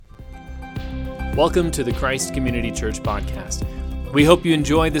Welcome to the Christ Community Church podcast. We hope you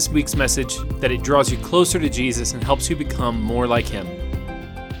enjoy this week's message, that it draws you closer to Jesus and helps you become more like Him.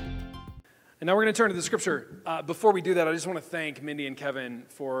 And now we're going to turn to the scripture. Before we do that, I just want to thank Mindy and Kevin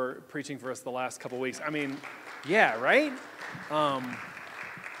for preaching for us the last couple weeks. I mean, yeah, right?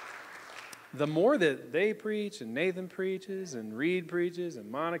 The more that they preach and Nathan preaches and Reed preaches and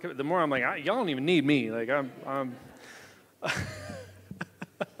Monica, the more I'm like, y'all don't even need me. Like, I'm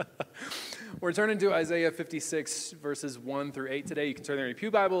We're turning to Isaiah 56, verses 1 through 8 today. You can turn there in your pew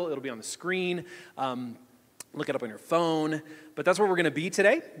Bible. It'll be on the screen. Look it up on your phone. But that's where we're going to be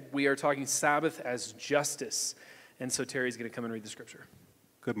today. We are talking Sabbath as justice. And so Terry's going to come and read the scripture.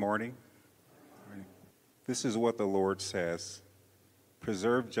 Good morning. This is what the Lord says.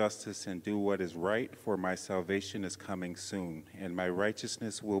 Preserve justice and do what is right, for my salvation is coming soon, and my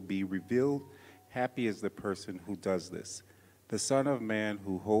righteousness will be revealed. Happy is the person who does this. The Son of Man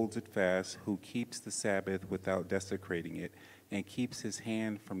who holds it fast, who keeps the Sabbath without desecrating it, and keeps his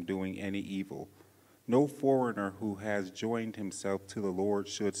hand from doing any evil. No foreigner who has joined himself to the Lord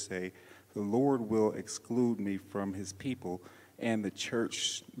should say, the Lord will exclude me from his people. And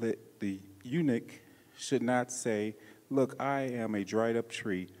the eunuch should not say, look, I am a dried up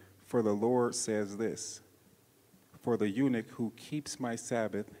tree, for the Lord says this. For the eunuch who keeps my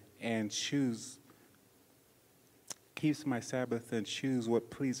Sabbath and choose what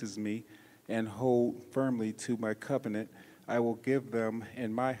pleases me, and hold firmly to my covenant, I will give them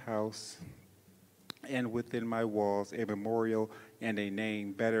in my house and within my walls a memorial and a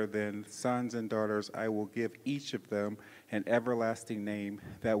name better than sons and daughters. I will give each of them an everlasting name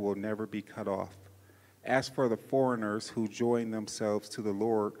that will never be cut off. As for the foreigners who join themselves to the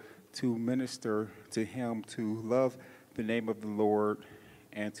Lord, to minister to him, to love the name of the Lord,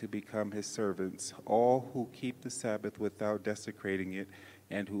 and to become his servants, all who keep the Sabbath without desecrating it,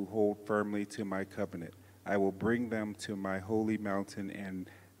 and who hold firmly to my covenant, I will bring them to my holy mountain and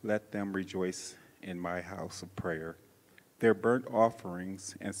let them rejoice in my house of prayer. Their burnt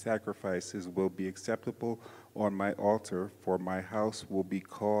offerings and sacrifices will be acceptable on my altar, for my house will be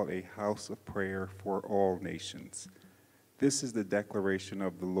called a house of prayer for all nations. This is the declaration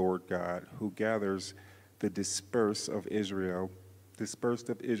of the Lord God, who gathers the dispersed of Israel.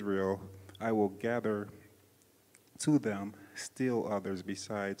 I will gather to them still others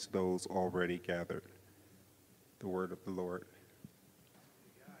besides those already gathered. The word of the Lord.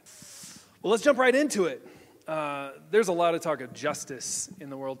 Well, let's jump right into it. There's a lot of talk of justice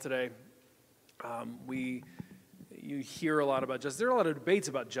in the world today. You hear a lot about justice. There are a lot of debates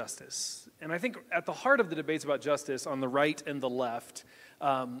about justice. And I think at the heart of the debates about justice on the right and the left,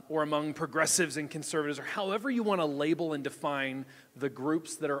 or among progressives and conservatives, or however you want to label and define the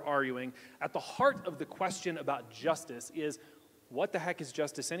groups that are arguing, at the heart of the question about justice is, what the heck is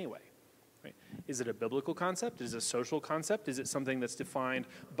justice anyway? Right? Is it a biblical concept? Is it a social concept? Is it something that's defined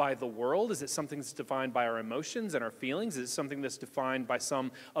by the world? Is it something that's defined by our emotions and our feelings? Is it something that's defined by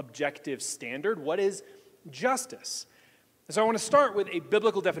some objective standard? What is justice? And so I want to start with a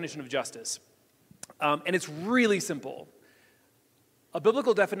biblical definition of justice. And it's really simple. A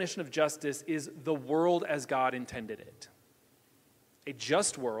biblical definition of justice is the world as God intended it. A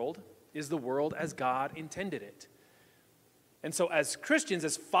just world is the world as God intended it. And so as Christians,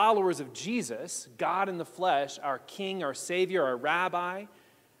 as followers of Jesus, God in the flesh, our King, our Savior, our Rabbi,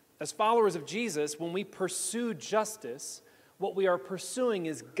 as followers of Jesus, when we pursue justice, what we are pursuing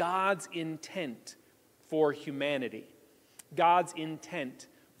is God's intent for humanity, God's intent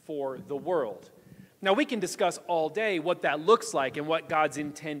for the world. Now, we can discuss all day what that looks like and what God's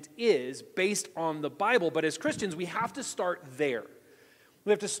intent is based on the Bible, but as Christians, we have to start there. We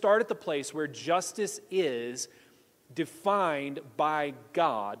have to start at the place where justice is defined by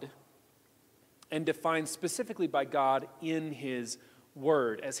God, and defined specifically by God in His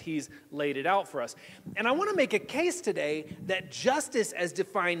Word as He's laid it out for us. And I want to make a case today that justice as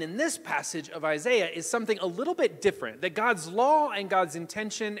defined in this passage of Isaiah is something a little bit different, that God's law and God's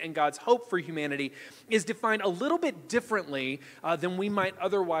intention and God's hope for humanity is defined a little bit differently than we might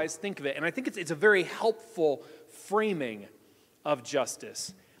otherwise think of it. And I think it's a very helpful framing of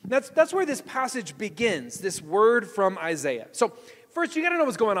justice. That's where this passage begins, this word from Isaiah. So first, you got to know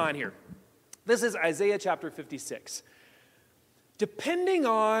what's going on here. This is Isaiah chapter 56. Depending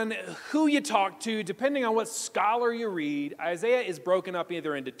on who you talk to, depending on what scholar you read, Isaiah is broken up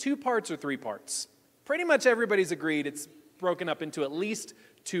either into 2 parts or 3 parts. Pretty much everybody's agreed it's broken up into at least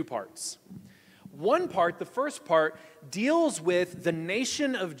 2 parts. One part, the first part, deals with the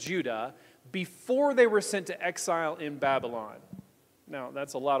nation of Judah before they were sent to exile in Babylon. Now,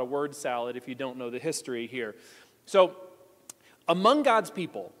 that's a lot of word salad if you don't know the history here. So, Among God's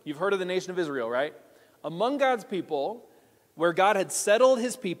people, you've heard of the nation of Israel, right? Among God's people, where God had settled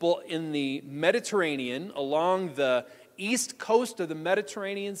his people in the Mediterranean, along the east coast of the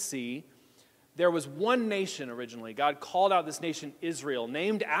Mediterranean Sea, there was one nation originally. God called out this nation Israel,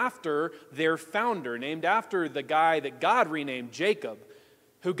 named after their founder, named after the guy that God renamed Jacob,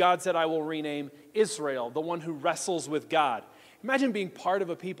 who God said, I will rename Israel, the one who wrestles with God. Imagine being part of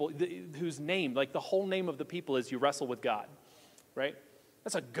a people whose name, like the whole name of the people is you wrestle with God, right?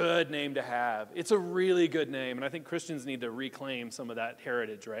 That's a good name to have. It's a really good name, and I think Christians need to reclaim some of that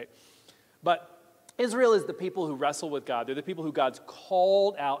heritage, right? But Israel is the people who wrestle with God. They're the people who God's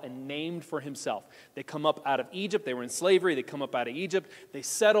called out and named for himself. They come up out of Egypt. They were in slavery. They come up out of Egypt. They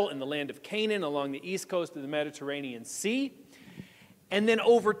settle in the land of Canaan along the east coast of the Mediterranean Sea. And then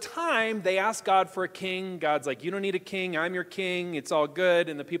over time, they ask God for a king. God's like, you don't need a king. I'm your king. It's all good.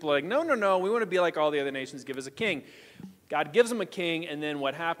 And the people are like, no, no, no. We want to be like all the other nations. Give us a king. God gives them a king, and then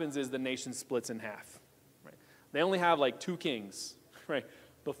what happens is the nation splits in half. Right? They only have like 2 kings, right,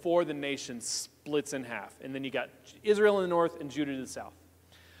 before the nation splits in half. And then you got Israel in the north and Judah to the south.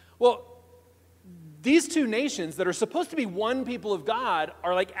 Well, these 2 nations that are supposed to be one people of God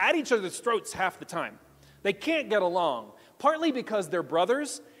are like at each other's throats half the time. They can't get along, partly because they're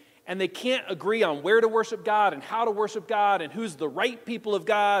brothers, and they can't agree on where to worship God and how to worship God and who's the right people of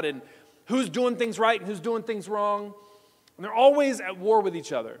God and who's doing things right and who's doing things wrong. And they're always at war with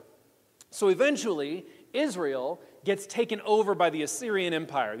each other. So eventually, Israel gets taken over by the Assyrian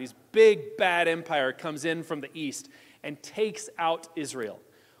Empire. This big, bad empire comes in from the east and takes out Israel,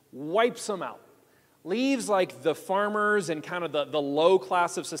 wipes them out, leaves like the farmers and kind of the low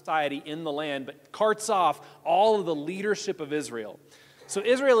class of society in the land, but carts off all of the leadership of Israel. So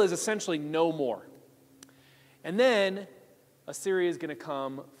Israel is essentially no more. And then Assyria is going to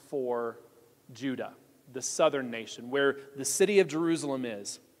come for Judah, the southern nation, where the city of Jerusalem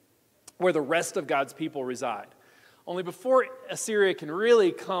is, where the rest of God's people reside. Only before Assyria can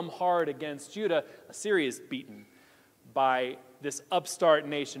really come hard against Judah, Assyria is beaten by this upstart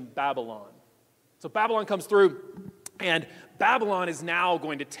nation, Babylon. So Babylon comes through, and Babylon is now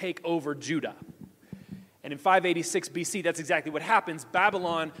going to take over Judah. And in 586 BC, that's exactly what happens.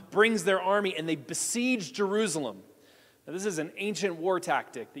 Babylon brings their army, and they besiege Jerusalem. Now, this is an ancient war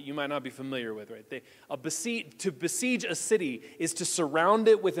tactic that you might not be familiar with, right? To besiege a city is to surround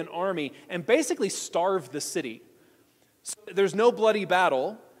it with an army and basically starve the city. So there's no bloody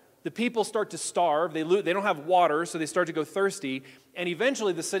battle. The people start to starve. They don't have water, so they start to go thirsty. And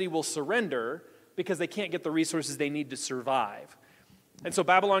eventually the city will surrender because they can't get the resources they need to survive. And so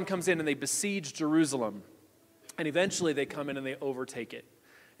Babylon comes in and they besiege Jerusalem. And eventually they come in and they overtake it.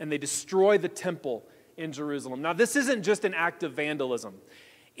 And they destroy the temple in Jerusalem. Now, this isn't just an act of vandalism.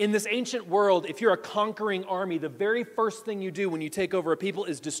 In this ancient world, if you're a conquering army, the very first thing you do when you take over a people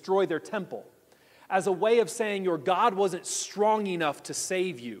is destroy their temple, as a way of saying your God wasn't strong enough to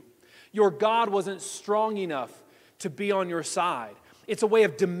save you. Your God wasn't strong enough to be on your side. It's a way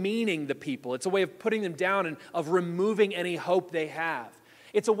of demeaning the people. It's a way of putting them down and of removing any hope they have.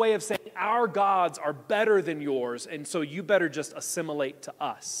 It's a way of saying our gods are better than yours, and so you better just assimilate to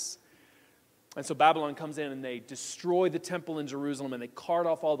us. And so Babylon comes in and they destroy the temple in Jerusalem and they cart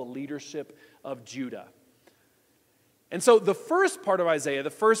off all the leadership of Judah. And so the first part of Isaiah, the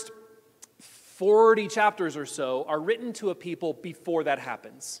first 40 chapters or so, are written to a people before that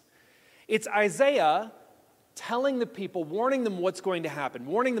happens. It's Isaiah telling the people, warning them what's going to happen,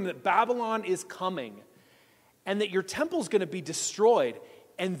 warning them that Babylon is coming and that your temple is going to be destroyed.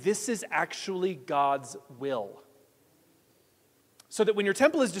 And this is actually God's will. So that when your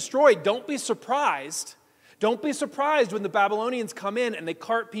temple is destroyed, don't be surprised. Don't be surprised when the Babylonians come in and they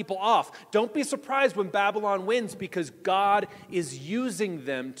cart people off. Don't be surprised when Babylon wins, because God is using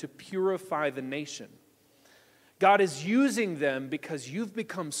them to purify the nation. God is using them because you've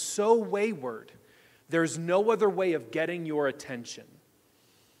become so wayward, there's no other way of getting your attention.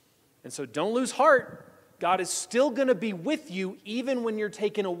 And so don't lose heart. God is still going to be with you even when you're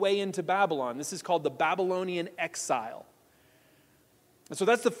taken away into Babylon. This is called the Babylonian exile. And so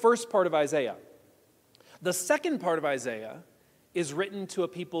that's the first part of Isaiah. The second part of Isaiah is written to a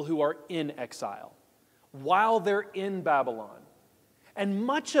people who are in exile while they're in Babylon. And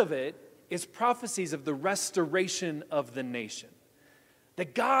much of it is prophecies of the restoration of the nation.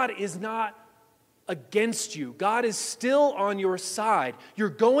 That God is not against you. God is still on your side. You're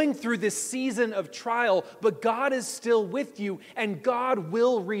going through this season of trial, but God is still with you, and God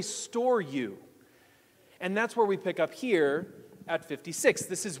will restore you. And that's where we pick up here at 56.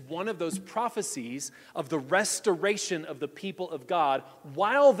 This is one of those prophecies of the restoration of the people of God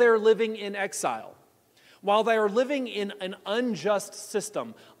while they're living in exile. while they are living in an unjust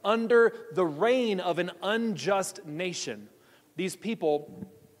system, under the reign of an unjust nation, these people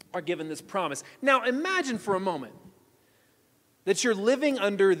are given this promise. Now imagine for a moment that you're living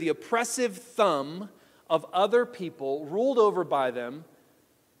under the oppressive thumb of other people, ruled over by them,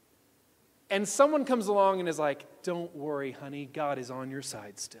 and someone comes along and is like, don't worry, honey, God is on your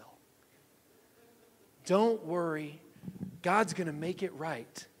side still. Don't worry, God's going to make it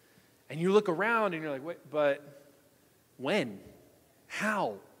right. And you look around and you're like, wait, but when?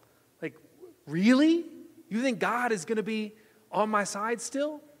 How? Like, really? You think God is going to be on my side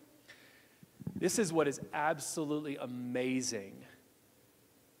still? This is what is absolutely amazing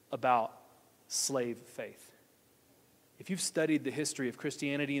about slave faith. If you've studied the history of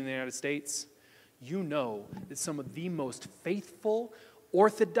Christianity in the United States, you know that some of the most faithful,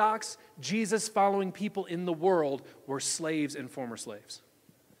 orthodox, Jesus-following people in the world were slaves and former slaves.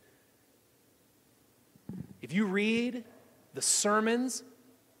 If you read the sermons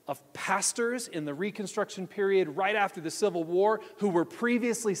of pastors in the Reconstruction period right after the Civil War who were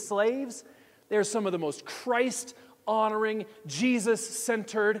previously slaves, they're some of the most Christ-honoring,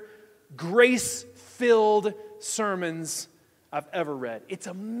 Jesus-centered, grace-filled sermons I've ever read. It's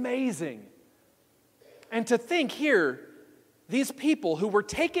amazing. And to think here, these people who were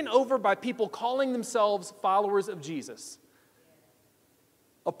taken over by people calling themselves followers of Jesus,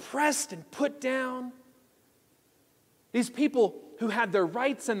 oppressed and put down, these people who had their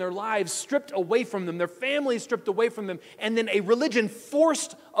rights and their lives stripped away from them, their families stripped away from them, and then a religion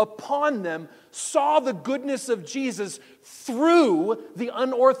forced upon them, saw the goodness of Jesus through the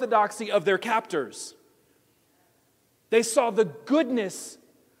unorthodoxy of their captors. They saw the goodness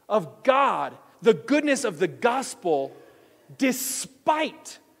of God, the goodness of the gospel,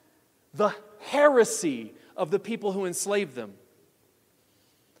 despite the heresy of the people who enslaved them,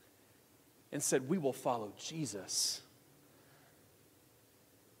 and said, we will follow Jesus.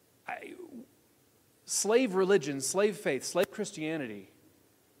 Slave religion, slave faith, slave Christianity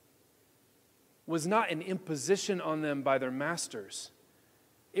was not an imposition on them by their masters.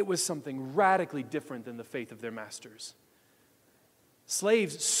 It was something radically different than the faith of their masters.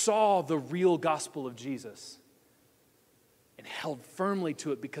 Slaves saw the real gospel of Jesus and held firmly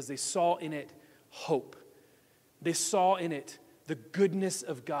to it because they saw in it hope. They saw in it the goodness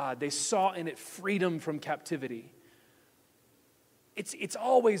of God. They saw in it freedom from captivity. It's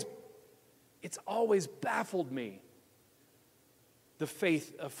always baffled me, the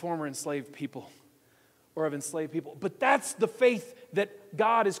faith of former enslaved people or of enslaved people. But that's the faith that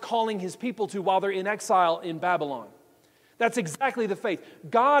God is calling his people to while they're in exile in Babylon. That's exactly the faith.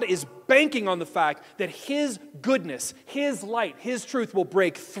 God is banking on the fact that his goodness, his light, his truth will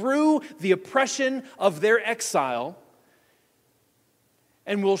break through the oppression of their exile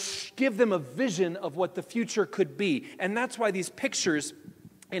and will give them a vision of what the future could be. And that's why these pictures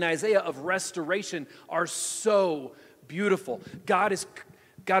in Isaiah of restoration are so beautiful. God is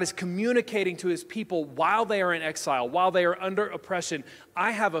communicating to his people while they are in exile, while they are under oppression.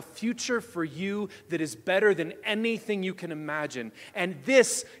 I have a future for you that is better than anything you can imagine. And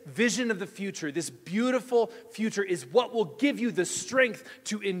this vision of the future, this beautiful future, is what will give you the strength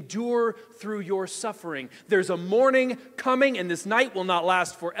to endure through your suffering. There's a morning coming, and this night will not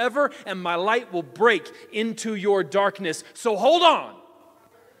last forever, and my light will break into your darkness. So hold on.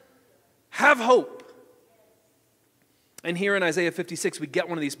 Have hope. And here in Isaiah 56, we get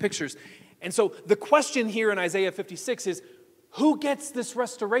one of these pictures. And so the question here in Isaiah 56 is, who gets this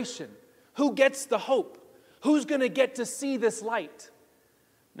restoration? Who gets the hope? Who's going to get to see this light?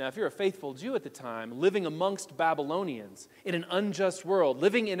 Now, if you're a faithful Jew at the time, living amongst Babylonians in an unjust world,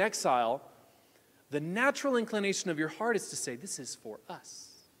 living in exile, the natural inclination of your heart is to say, this is for us.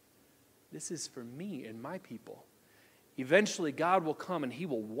 This is for me and my people. Eventually, God will come and he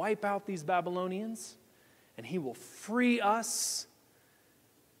will wipe out these Babylonians, and he will free us.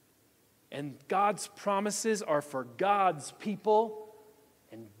 And God's promises are for God's people,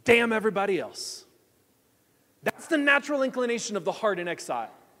 and damn everybody else. That's the natural inclination of the heart in exile.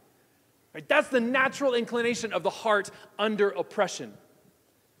 Right? That's the natural inclination of the heart under oppression.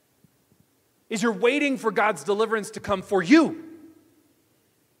 Is you're waiting for God's deliverance to come for you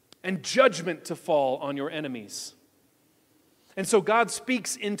and judgment to fall on your enemies. And so God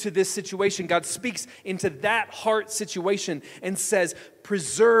speaks into this situation. God speaks into that heart situation and says,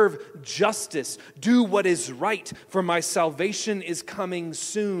 preserve justice. Do what is right, for my salvation is coming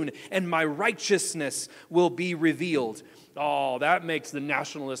soon, and my righteousness will be revealed. Oh, that makes the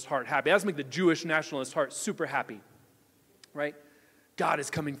nationalist heart happy. That makes the Jewish nationalist heart super happy, right? God is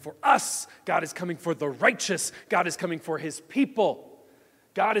coming for us. God is coming for the righteous. God is coming for his people.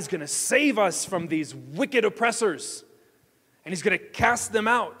 God is going to save us from these wicked oppressors, and he's going to cast them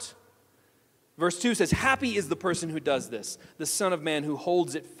out. Verse 2 says, happy is the person who does this, the Son of Man who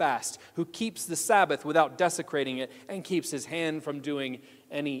holds it fast, who keeps the Sabbath without desecrating it, and keeps his hand from doing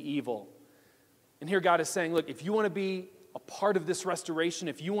any evil. And here God is saying, look, if you want to be a part of this restoration,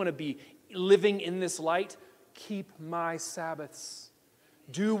 if you want to be living in this light, keep my Sabbaths.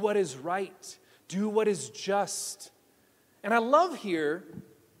 Do what is right. Do what is just. And I love here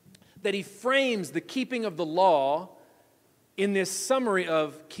that he frames the keeping of the law in this summary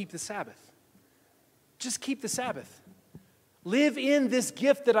of keep the Sabbath. Just keep the Sabbath. Live in this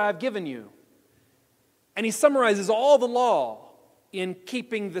gift that I've given you. And he summarizes all the law in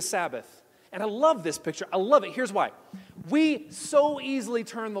keeping the Sabbath. And I love this picture. I love it. Here's why. We so easily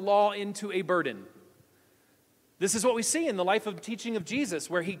turn the law into a burden. This is what we see in the life of teaching of Jesus,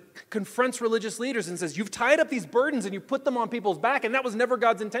 where he confronts religious leaders and says, you've tied up these burdens and you put them on people's back, and that was never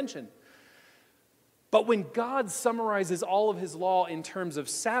God's intention. But when God summarizes all of his law in terms of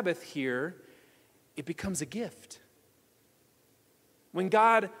Sabbath here, it becomes a gift. When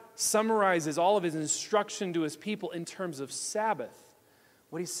God summarizes all of his instruction to his people in terms of Sabbath,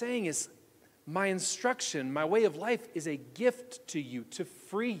 what he's saying is, my instruction, my way of life is a gift to you, to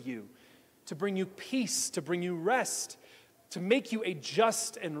free you, to bring you peace, to bring you rest, to make you a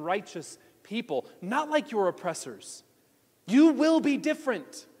just and righteous people, not like your oppressors. You will be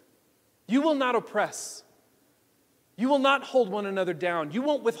different. You will not oppress. You will not hold one another down. You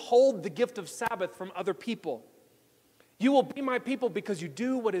won't withhold the gift of Sabbath from other people. You will be my people because you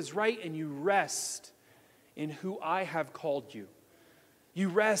do what is right and you rest in who I have called you. You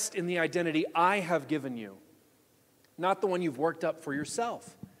rest in the identity I have given you, not the one you've worked up for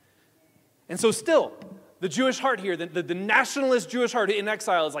yourself. And so still, the Jewish heart here, the nationalist Jewish heart in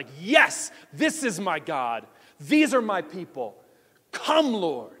exile is like, yes, this is my God. These are my people. Come,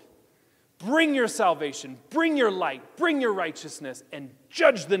 Lord. Bring your salvation, bring your light, bring your righteousness, and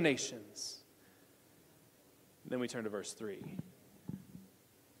judge the nations. Then we turn to verse 3.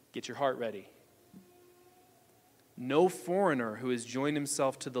 Get your heart ready. No foreigner who has joined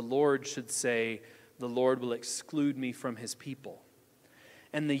himself to the Lord should say, the Lord will exclude me from his people.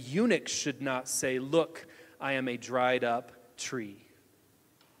 And the eunuch should not say, look, I am a dried up tree.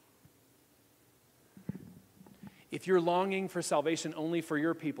 If you're longing for salvation only for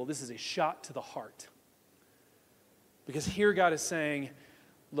your people, this is a shot to the heart. Because here God is saying,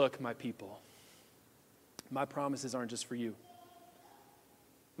 look, my people, my promises aren't just for you.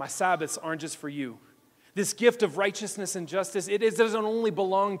 My Sabbaths aren't just for you. This gift of righteousness and justice, it doesn't only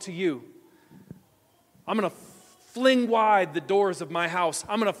belong to you. I'm going to fling wide the doors of my house.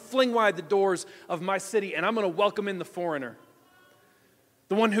 I'm going to fling wide the doors of my city, and I'm going to welcome in the foreigner.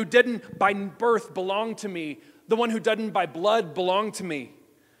 The one who didn't by birth belong to me. The one who doesn't by blood belong to me.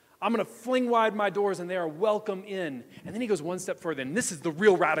 I'm going to fling wide my doors and they are welcome in. And then he goes one step further, and this is the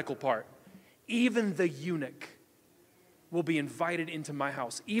real radical part. Even the eunuch will be invited into my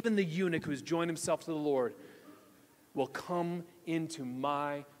house. Even the eunuch who has joined himself to the Lord will come into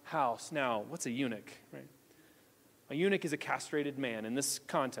my house. Now, what's a eunuch, right? A eunuch is a castrated man in this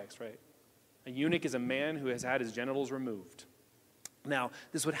context, right? A eunuch is a man who has had his genitals removed. Now,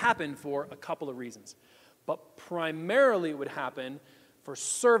 this would happen for a couple of reasons. But primarily it would happen for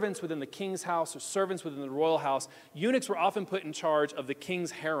servants within the king's house or servants within the royal house. Eunuchs were often put in charge of the king's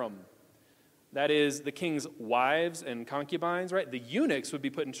harem. That is, the king's wives and concubines, right? The eunuchs would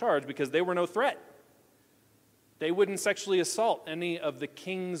be put in charge because they were no threat. They wouldn't sexually assault any of the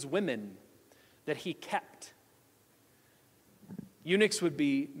king's women that he kept. Eunuchs would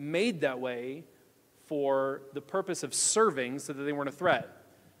be made that way for the purpose of serving so that they weren't a threat.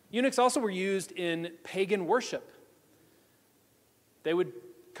 Eunuchs also were used in pagan worship. They would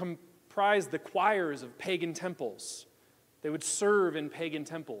comprise the choirs of pagan temples. They would serve in pagan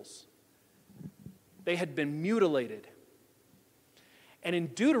temples. They had been mutilated. And in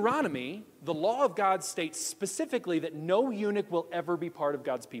Deuteronomy, the law of God states specifically that no eunuch will ever be part of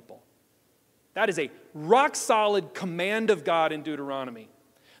God's people. That is a rock-solid command of God in Deuteronomy.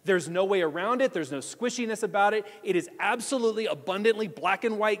 There's no way around it. There's no squishiness about it. It is absolutely abundantly black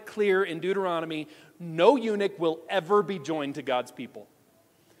and white clear in Deuteronomy. No eunuch will ever be joined to God's people.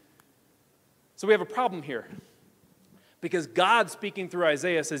 So we have a problem here. Because God, speaking through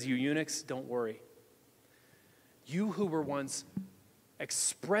Isaiah, says, you eunuchs, don't worry. You who were once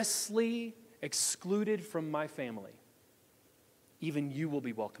expressly excluded from my family, even you will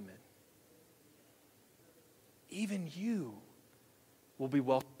be welcome in. Even you will be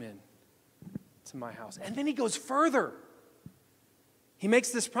welcome in to my house. And then he goes further. He makes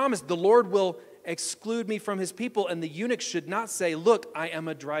this promise, the Lord will exclude me from his people, and the eunuch should not say, look, I am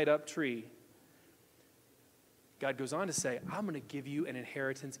a dried up tree. God goes on to say, I'm going to give you an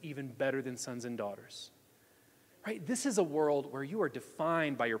inheritance even better than sons and daughters. Right? This is a world where you are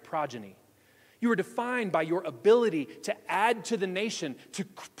defined by your progeny. You are defined by your ability to add to the nation, to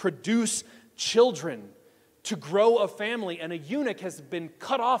produce children, to grow a family, and a eunuch has been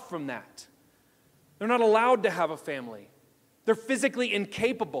cut off from that. They're not allowed to have a family. They're physically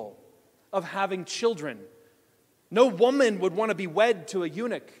incapable of having children. No woman would want to be wed to a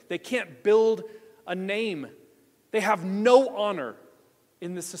eunuch. They can't build a name. They have no honor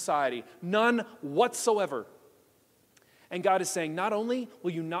in this society, none whatsoever. And God is saying, not only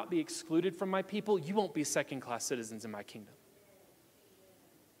will you not be excluded from my people, you won't be second-class citizens in my kingdom.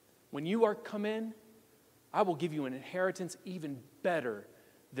 When you are come in, I will give you an inheritance even better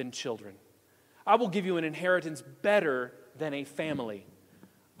than children. I will give you an inheritance better than a family.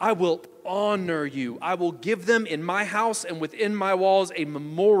 I will honor you. I will give them in my house and within my walls a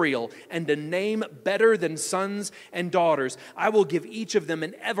memorial and a name better than sons and daughters. I will give each of them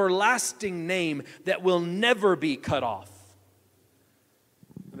an everlasting name that will never be cut off.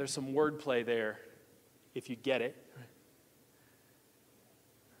 There's some wordplay there, if you get it.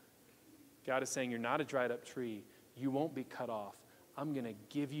 God is saying, you're not a dried up tree. You won't be cut off. I'm going to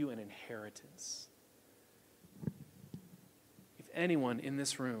give you an inheritance. If anyone in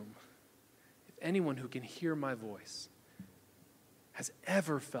this room, if anyone who can hear my voice has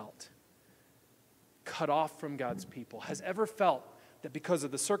ever felt cut off from God's people, has ever felt that because of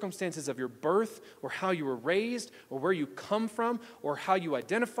the circumstances of your birth or how you were raised or where you come from or how you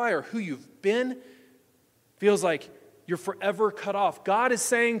identify or who you've been, feels like you're forever cut off. God is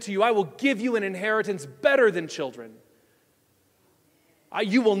saying to you, I will give you an inheritance better than children.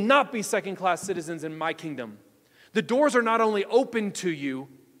 You will not be second-class citizens in my kingdom. The doors are not only open to you,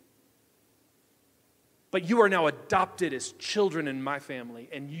 but you are now adopted as children in my family,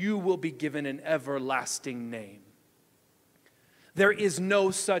 and you will be given an everlasting name. There is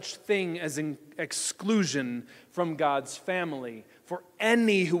no such thing as an exclusion from God's family for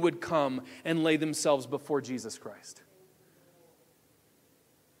any who would come and lay themselves before Jesus Christ.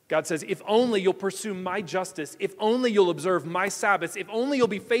 God says, if only you'll pursue my justice, if only you'll observe my Sabbaths, if only you'll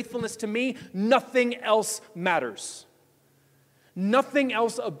be faithfulness to me, nothing else matters. Nothing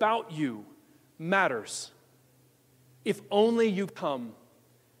else about you matters. If only you come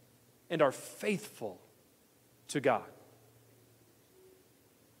and are faithful to God.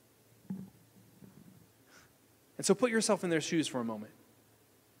 And so put yourself in their shoes for a moment.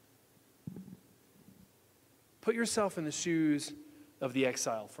 Put yourself in the shoes of the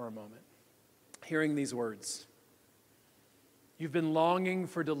exile for a moment, hearing these words. You've been longing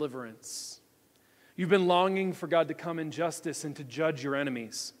for deliverance. You've been longing for God to come in justice and to judge your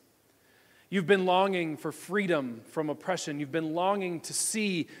enemies. You've been longing for freedom from oppression. You've been longing to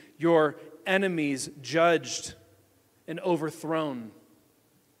see your enemies judged and overthrown.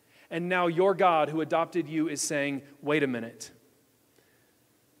 And now your God who adopted you is saying, wait a minute,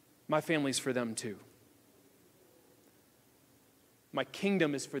 my family's for them too. My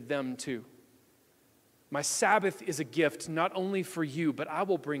kingdom is for them too. My Sabbath is a gift not only for you, but I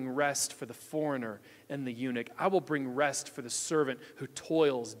will bring rest for the foreigner and the eunuch. I will bring rest for the servant who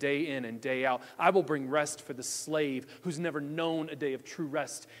toils day in and day out. I will bring rest for the slave who's never known a day of true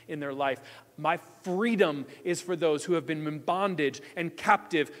rest in their life. My freedom is for those who have been in bondage and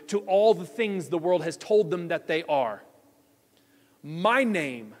captive to all the things the world has told them that they are. My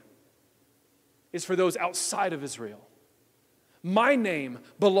name is for those outside of Israel. My name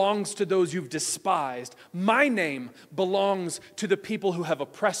belongs to those you've despised. My name belongs to the people who have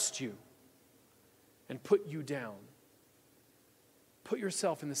oppressed you and put you down. Put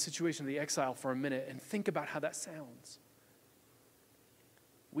yourself in the situation of the exile for a minute and think about how that sounds.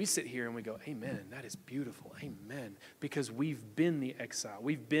 We sit here and we go, amen, that is beautiful, amen, because we've been the exile.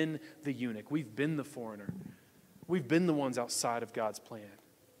 We've been the eunuch. We've been the foreigner. We've been the ones outside of God's plan.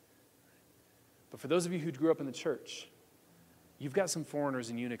 But for those of you who grew up in the church, you've got some foreigners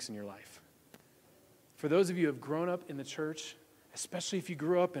and eunuchs in your life. For those of you who have grown up in the church, especially if you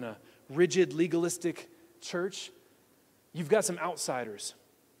grew up in a rigid, legalistic church, you've got some outsiders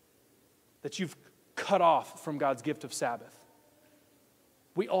that you've cut off from God's gift of Sabbath.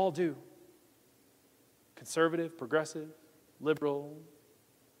 We all do. Conservative, progressive, liberal,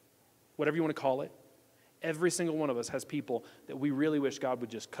 whatever you want to call it. Every single one of us has people that we really wish God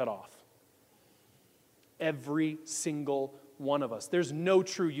would just cut off. Every single one of us. There's no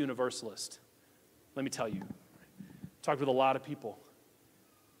true universalist. Let me tell you. Talked with a lot of people.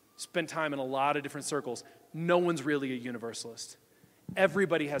 Spent time in a lot of different circles. No one's really a universalist.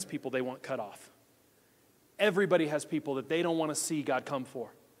 Everybody has people they want cut off. Everybody has people that they don't want to see God come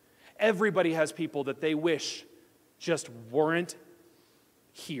for. Everybody has people that they wish just weren't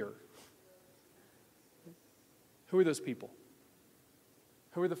here. Who are those people?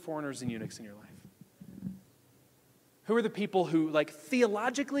 Who are the foreigners and eunuchs in your life? Who are the people who, like,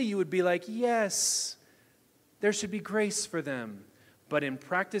 theologically you would be like, yes, there should be grace for them. But in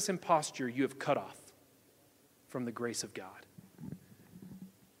practice and posture, you have cut off from the grace of God.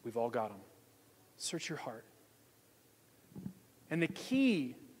 We've all got them. Search your heart. And the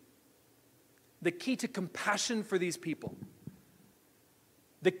key to compassion for these people,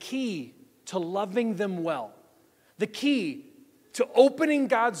 the key to loving them well, the key to opening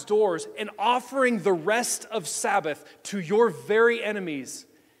God's doors and offering the rest of Sabbath to your very enemies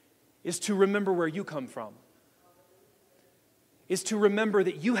is to remember where you come from, is to remember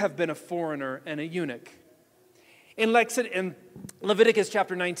that you have been a foreigner and a eunuch. In Leviticus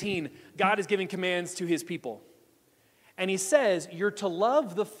chapter 19, God is giving commands to his people. And he says, you're to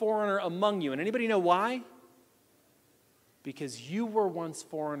love the foreigner among you. And anybody know why? Because you were once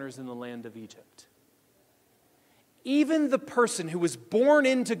foreigners in the land of Egypt. Even the person who was born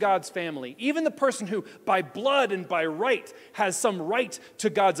into God's family, even the person who by blood and by right has some right to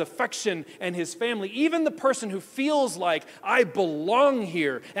God's affection and his family, even the person who feels like I belong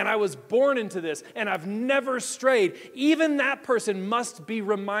here and I was born into this and I've never strayed, even that person must be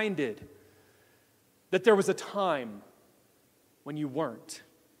reminded that there was a time when you weren't.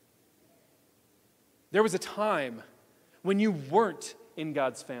 There was a time when you weren't in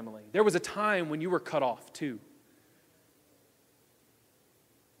God's family. There was a time when you were cut off too.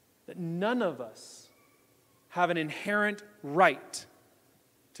 That none of us have an inherent right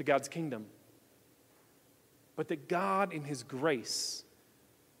to God's kingdom, but that God in his grace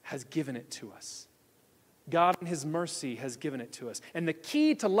has given it to us. God in his mercy has given it to us. And the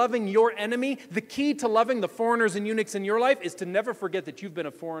key to loving your enemy, the key to loving the foreigners and eunuchs in your life is to never forget that you've been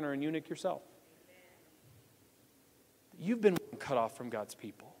a foreigner and eunuch yourself. You've been cut off from God's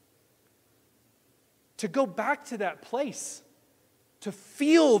people. To go back to that place, to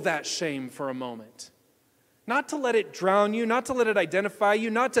feel that shame for a moment. Not to let it drown you, not to let it identify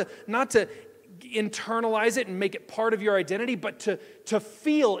you, not to internalize it and make it part of your identity, but to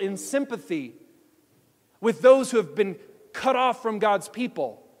feel in sympathy with those who have been cut off from God's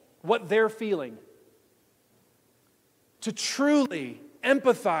people, what they're feeling. To truly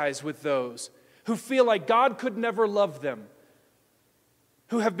empathize with those who feel like God could never love them,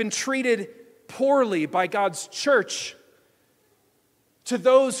 who have been treated poorly by God's church, to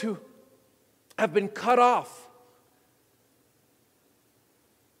those who have been cut off,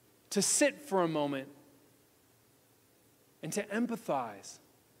 to sit for a moment and to empathize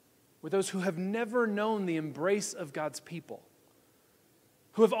with those who have never known the embrace of God's people,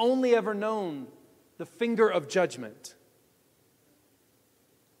 who have only ever known the finger of judgment,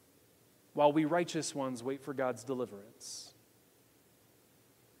 while we righteous ones wait for God's deliverance.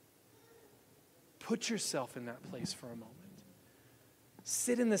 Put yourself in that place for a moment.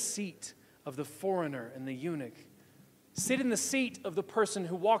 Sit in the seat of the foreigner and the eunuch. Sit in the seat of the person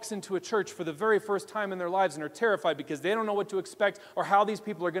who walks into a church for the very first time in their lives and are terrified because they don't know what to expect or how these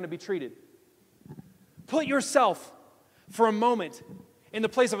people are going to be treated. Put yourself for a moment in the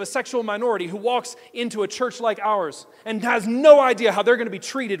place of a sexual minority who walks into a church like ours and has no idea how they're going to be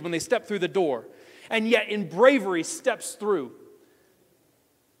treated when they step through the door, and yet in bravery steps through.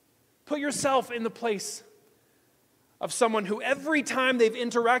 Put yourself in the place of someone who every time they've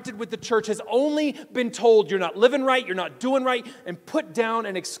interacted with the church has only been told you're not living right, you're not doing right, and put down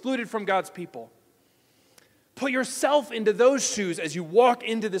and excluded from God's people. Put yourself into those shoes as you walk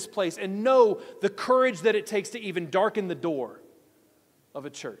into this place and know the courage that it takes to even darken the door of a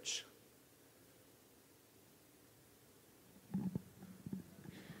church.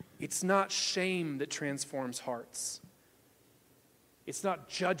 It's not shame that transforms hearts. It's not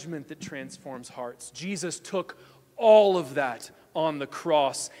judgment that transforms hearts. Jesus took all of that on the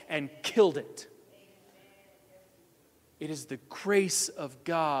cross and killed it. It is the grace of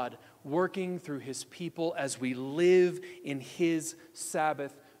God working through his people as we live in his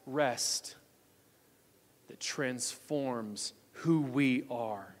Sabbath rest that transforms who we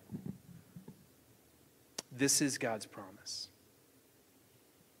are. This is God's promise.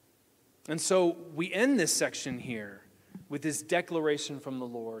 And so we end this section here with this declaration from the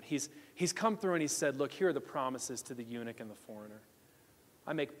Lord. He's come through and he said, look, here are the promises to the eunuch and the foreigner.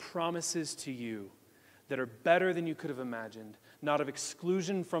 I make promises to you that are better than you could have imagined, not of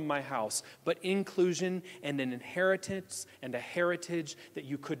exclusion from my house, but inclusion and an inheritance and a heritage that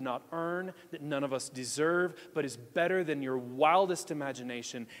you could not earn, that none of us deserve, but is better than your wildest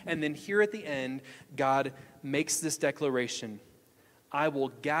imagination. And then here at the end, God makes this declaration: I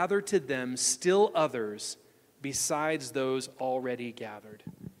will gather to them still others besides those already gathered.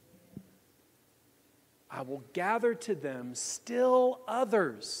 I will gather to them still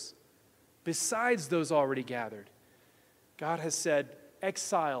others besides those already gathered. God has said,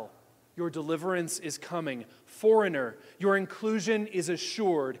 exile, your deliverance is coming. Foreigner, your inclusion is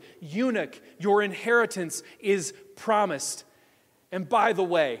assured. Eunuch, your inheritance is promised. And by the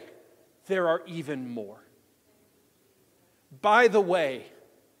way, there are even more. By the way,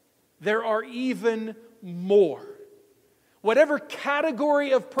 there are even more. Whatever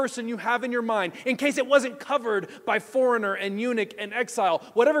category of person you have in your mind, in case it wasn't covered by foreigner and eunuch and exile,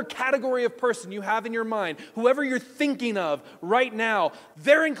 whatever category of person you have in your mind, whoever you're thinking of right now,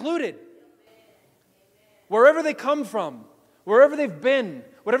 they're included. Wherever they come from, wherever they've been,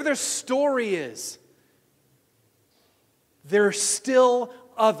 whatever their story is, there are still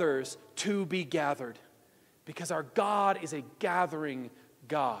others to be gathered, because our God is a gathering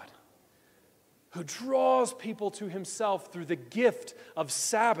God who draws people to himself through the gift of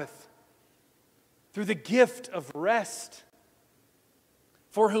Sabbath, through the gift of rest,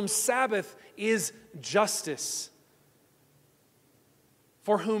 for whom Sabbath is justice,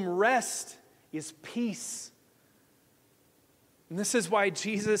 for whom rest is peace. And this is why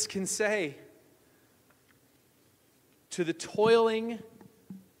Jesus can say to the toiling,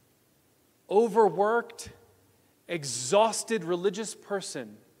 overworked, exhausted religious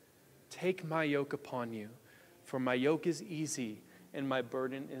person, take my yoke upon you, for my yoke is easy and my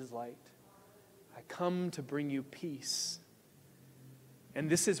burden is light. I come to bring you peace. And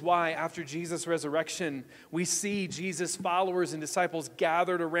this is why after Jesus' resurrection, we see Jesus' followers and disciples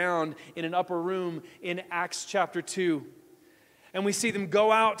gathered around in an upper room in Acts chapter 2. And we see them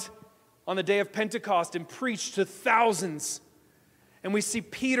go out on the day of Pentecost and preach to thousands. And we see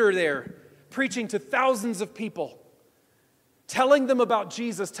Peter there preaching to thousands of people, telling them about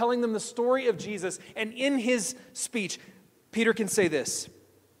Jesus, telling them the story of Jesus. And in his speech, Peter can say this: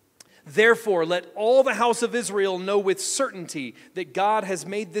 therefore, let all the house of Israel know with certainty that God has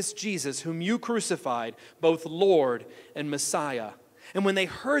made this Jesus, whom you crucified, both Lord and Messiah. And when they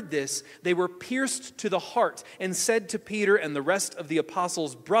heard this, they were pierced to the heart and said to Peter and the rest of the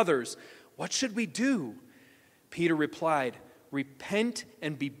apostles, brothers, what should we do? Peter replied, repent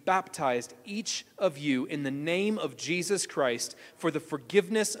and be baptized, each of you, in the name of Jesus Christ for the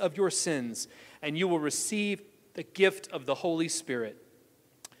forgiveness of your sins, and you will receive the gift of the Holy Spirit.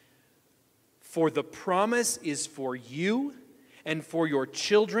 For the promise is for you and for your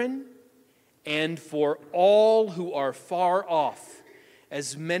children and for all who are far off,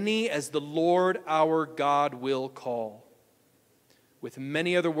 as many as the Lord our God will call. With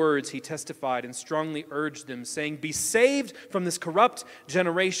many other words, he testified and strongly urged them, saying, be saved from this corrupt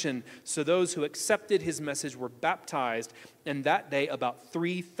generation. So those who accepted his message were baptized, and that day about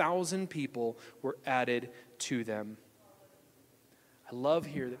 3,000 people were added to them. I love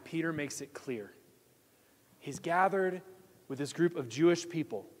here that Peter makes it clear. He's gathered with this group of Jewish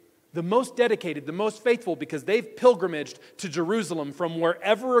people, the most dedicated, the most faithful, because they've pilgrimaged to Jerusalem from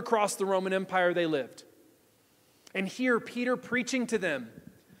wherever across the Roman Empire they lived. And here, Peter, preaching to them,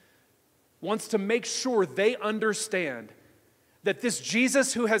 wants to make sure they understand that this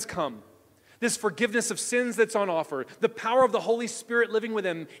Jesus who has come, this forgiveness of sins that's on offer, the power of the Holy Spirit living with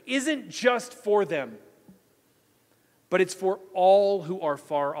them, isn't just for them, but it's for all who are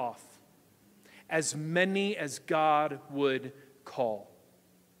far off, as many as God would call.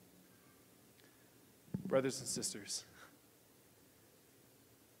 Brothers and sisters,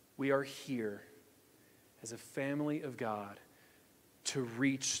 we are here as a family of God to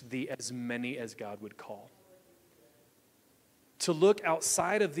reach the as many as God would call. To look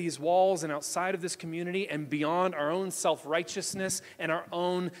outside of these walls and outside of this community and beyond our own self-righteousness and our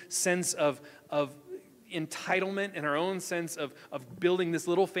own sense of entitlement and our own sense of building this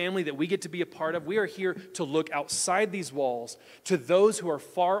little family that we get to be a part of. We are here to look outside these walls to those who are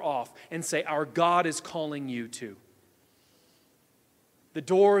far off and say, our God is calling you too. The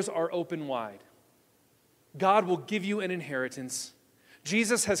doors are open wide. God will give you an inheritance.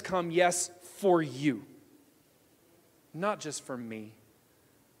 Jesus has come, yes, for you. Not just for me.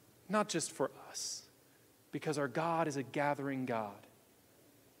 Not just for us. Because our God is a gathering God.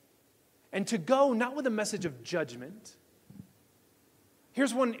 And to go not with a message of judgment.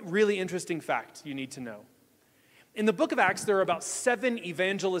 Here's one really interesting fact you need to know. In the book of Acts, there are about 7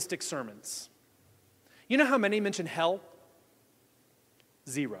 evangelistic sermons. You know how many mention hell?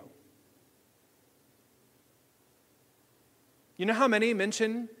 0. You know how many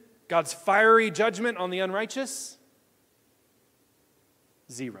mention God's fiery judgment on the unrighteous?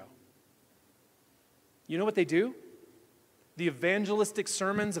 0. You know what they do? The evangelistic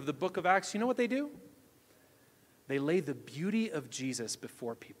sermons of the book of Acts, you know what they do? They lay the beauty of Jesus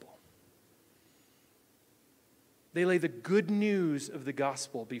before people. They lay the good news of the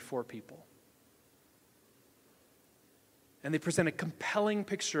gospel before people. And they present a compelling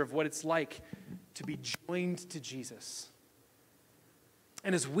picture of what it's like to be joined to Jesus.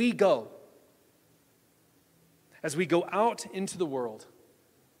 And as we go out into the world,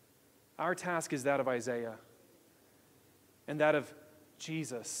 our task is that of Isaiah, and that of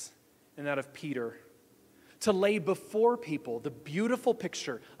Jesus, and that of Peter, to lay before people the beautiful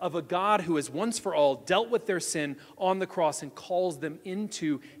picture of a God who has once for all dealt with their sin on the cross and calls them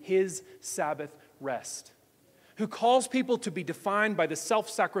into his Sabbath rest, who calls people to be defined by the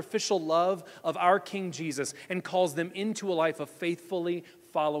self-sacrificial love of our King Jesus and calls them into a life of faithfully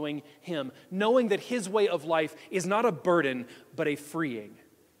following him, knowing that his way of life is not a burden, but a freeing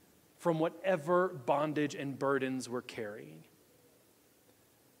from whatever bondage and burdens we're carrying.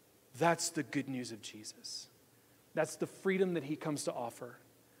 That's the good news of Jesus. That's the freedom that he comes to offer.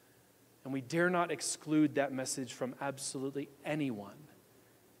 And we dare not exclude that message from absolutely anyone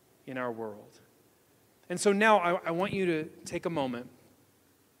in our world. And so now I want you to take a moment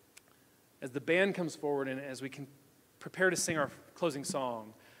as the band comes forward and as we can prepare to sing our closing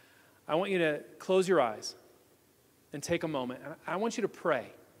song. I want you to close your eyes and take a moment. And I want you to pray.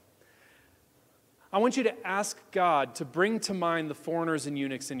 I want you to ask God to bring to mind the foreigners and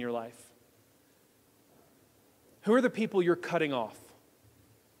eunuchs in your life. Who are the people you're cutting off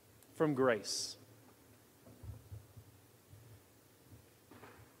from grace?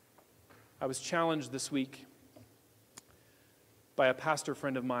 I was challenged this week by a pastor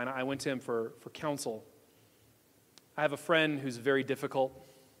friend of mine. I went to him for counsel. I have a friend who's very difficult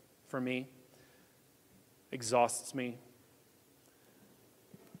for me, exhausts me.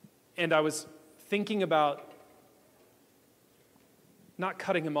 And I was thinking about not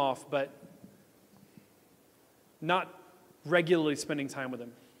cutting him off, but not regularly spending time with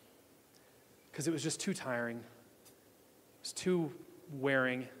him because it was just too tiring. It was too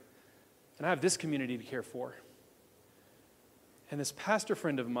wearing. And I have this community to care for. And this pastor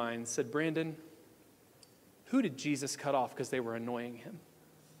friend of mine said, Brandon, who did Jesus cut off because they were annoying him?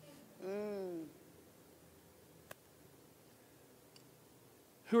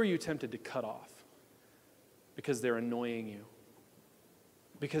 Who are you tempted to cut off because they're annoying you?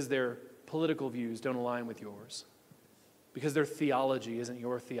 Because their political views don't align with yours? Because their theology isn't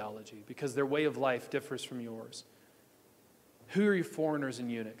your theology? Because their way of life differs from yours? Who are you foreigners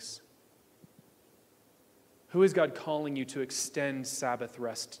and eunuchs? Who is God calling you to extend Sabbath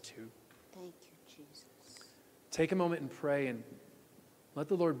rest to? Thank you, Jesus. Take a moment and pray and let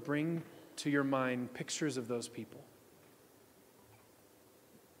the Lord bring to your mind pictures of those people.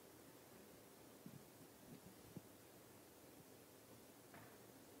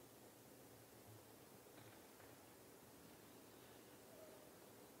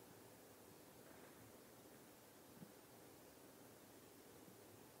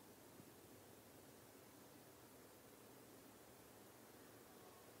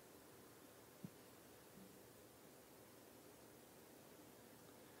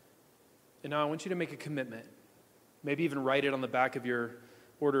 And now I want you to make a commitment. Maybe even write it on the back of your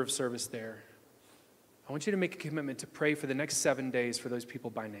order of service there. I want you to make a commitment to pray for the next 7 days for those people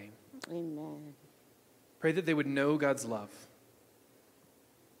by name. Amen. Pray that they would know God's love.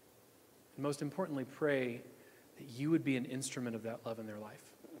 And most importantly, pray that you would be an instrument of that love in their life.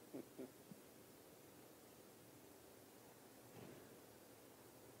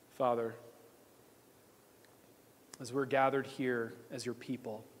 Father, as we're gathered here as your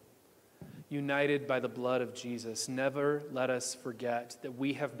people, united by the blood of Jesus, never let us forget that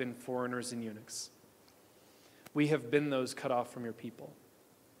we have been foreigners and eunuchs. We have been those cut off from your people.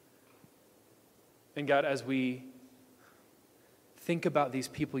 And God, as we think about these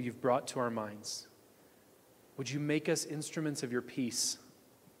people you've brought to our minds, would you make us instruments of your peace,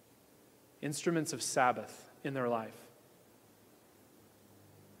 instruments of Sabbath in their life?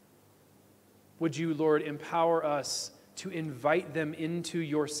 Would you, Lord, empower us to invite them into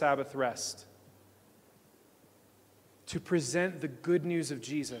your Sabbath rest, to present the good news of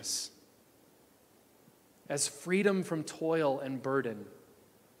Jesus as freedom from toil and burden.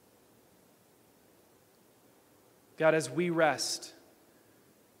 God, as we rest,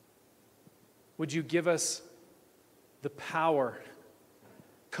 would you give us the power,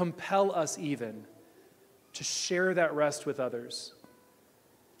 compel us even, to share that rest with others,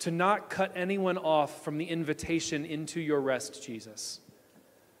 to not cut anyone off from the invitation into your rest, Jesus,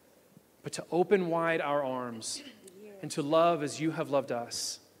 but to open wide our arms and to love as you have loved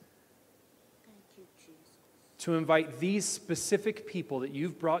us. Thank you, Jesus. To invite these specific people that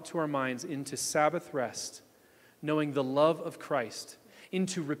you've brought to our minds into Sabbath rest, knowing the love of Christ,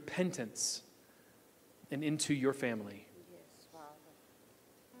 into repentance, and into your family. Yes, Father.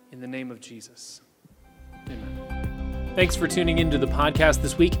 In the name of Jesus. Amen. Thanks for tuning into the podcast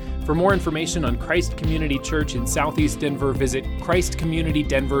this week. For more information on Christ Community Church in Southeast Denver, visit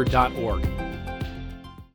christcommunitydenver.org.